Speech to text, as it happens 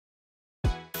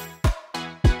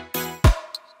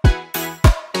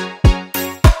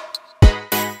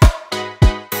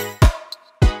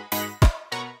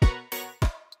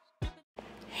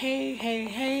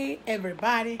Hey,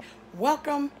 everybody.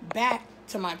 Welcome back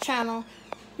to my channel.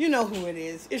 You know who it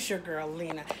is. It's your girl,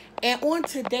 Lena. And on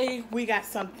today, we got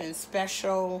something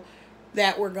special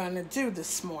that we're going to do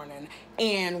this morning.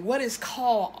 And what is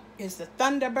called is the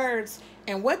Thunderbirds.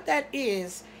 And what that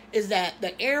is that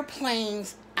the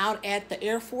airplanes out at the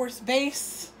Air Force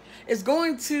Base is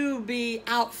going to be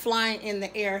out flying in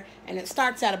the air, and it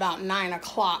starts at about 9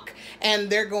 o'clock, and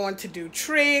they're going to do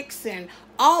tricks and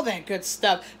all that good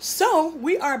stuff. So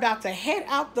we are about to head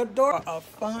out the door. A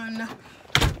fun-filled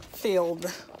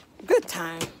good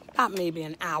time, about maybe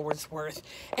an hour's worth,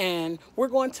 and we're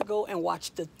going to go and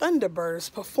watch the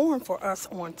Thunderbirds perform for us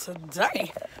on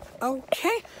today.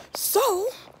 Okay, so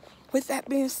with that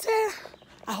being said,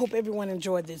 I hope everyone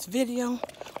enjoyed this video.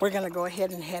 We're going to go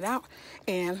ahead and head out,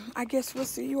 and I guess we'll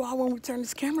see you all when we turn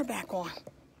this camera back on.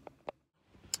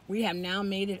 We have now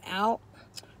made it out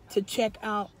to check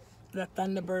out the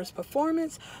Thunderbirds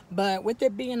performance, but with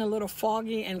it being a little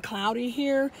foggy and cloudy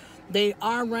here, they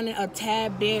are running a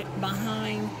tad bit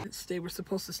behind. They were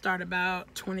supposed to start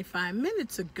about 25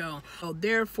 minutes ago. So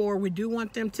therefore, we do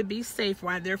want them to be safe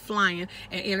while they're flying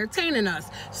and entertaining us.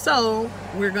 So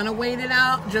we're gonna wait it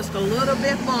out just a little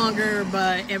bit longer,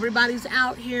 but everybody's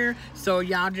out here, so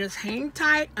y'all just hang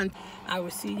tight, and I will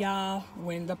see y'all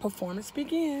when the performance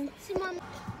begins. See, Mom,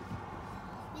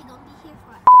 we're gonna be here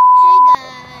for it. Hey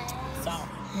guys. So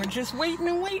we're just waiting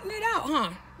it out,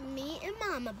 huh? Me and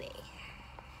Mama Bear.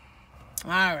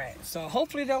 All right, so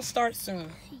hopefully they'll start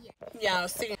soon. Yeah,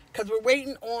 see, because we're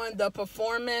waiting on the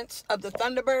performance of the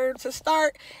Thunderbirds to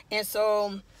start, and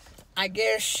so I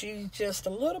guess she's just a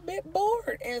little bit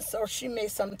bored, and so she made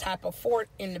some type of fort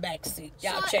in the back seat.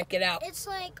 Y'all check it out. It's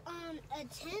like a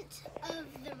tent of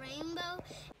the rainbow.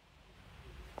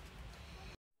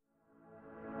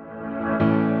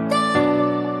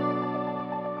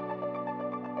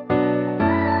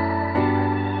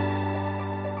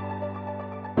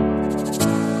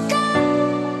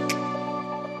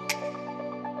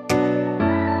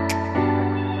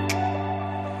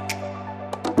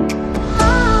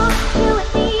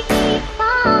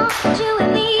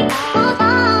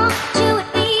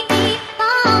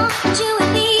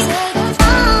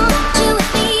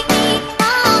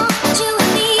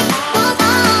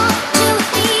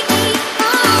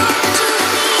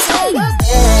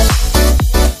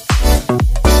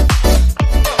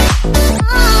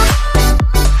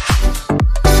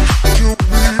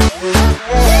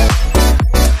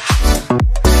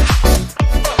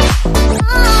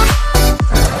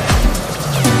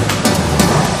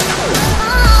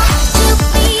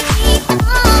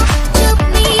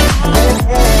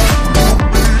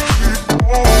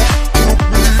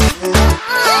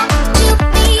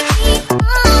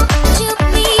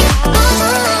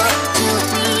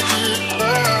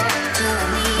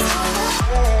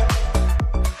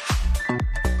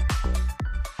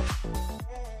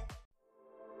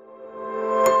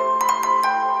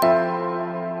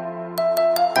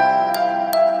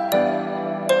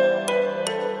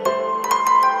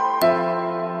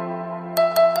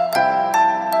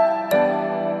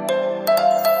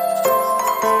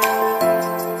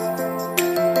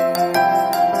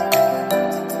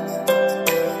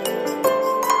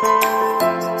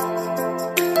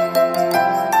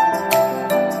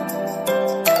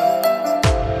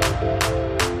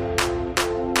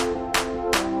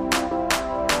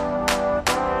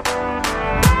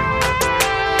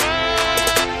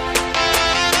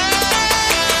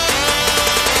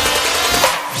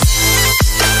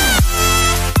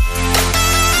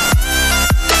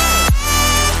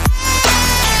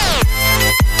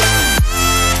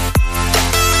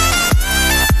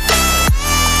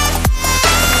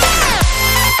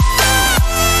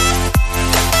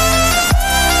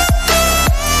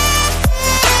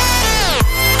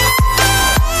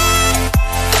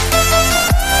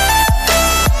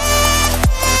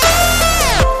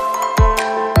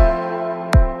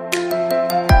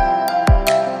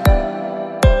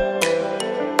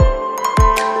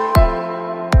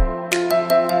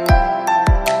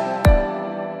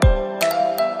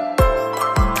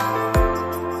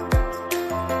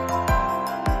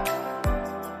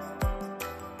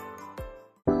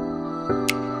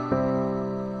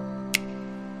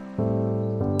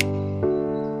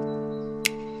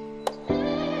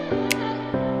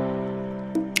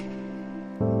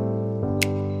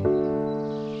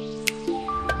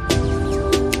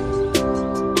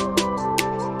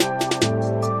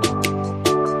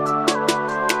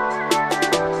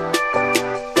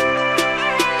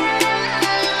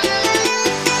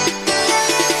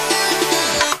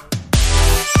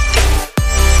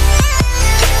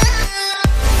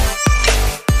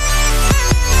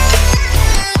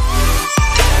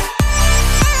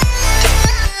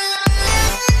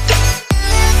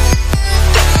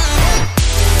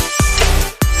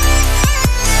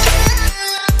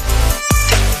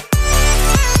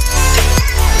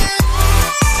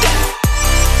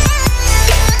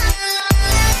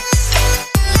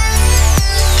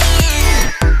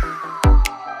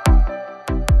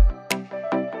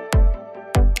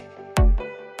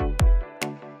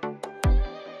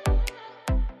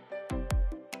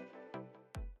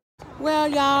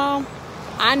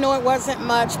 I know it wasn't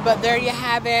much, but there you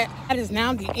have it. That is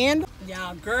now the end.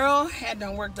 Y'all, girl had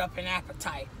done worked up an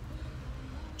appetite.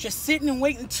 Just sitting and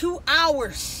waiting 2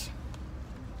 hours.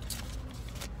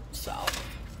 So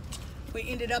we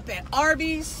ended up at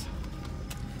Arby's,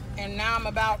 and now I'm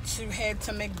about to head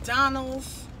to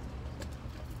McDonald's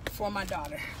for my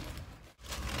daughter.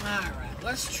 All right,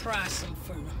 let's try some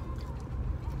food.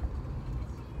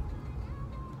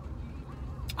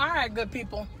 All right, good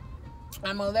people.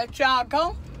 I'm gonna let y'all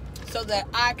go so that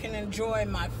I can enjoy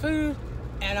my food,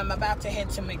 and I'm about to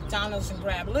head to McDonald's and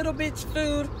grab little bits of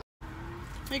food.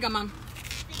 Here you go, Mom.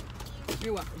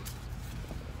 You're welcome.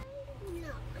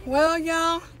 Well,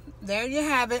 y'all, there you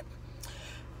have it.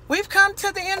 We've come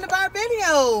to the end of our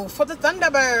video for the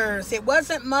Thunderbirds. It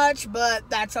wasn't much, but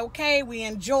that's okay. We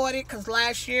enjoyed it because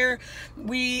last year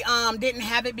we didn't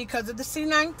have it because of the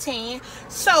C-19.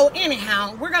 So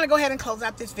anyhow, we're going to go ahead and close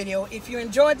out this video. If you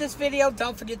enjoyed this video,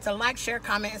 don't forget to like, share,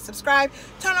 comment, and subscribe.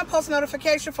 Turn on post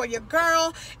notification for your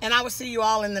girl, and I will see you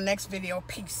all in the next video.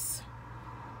 Peace.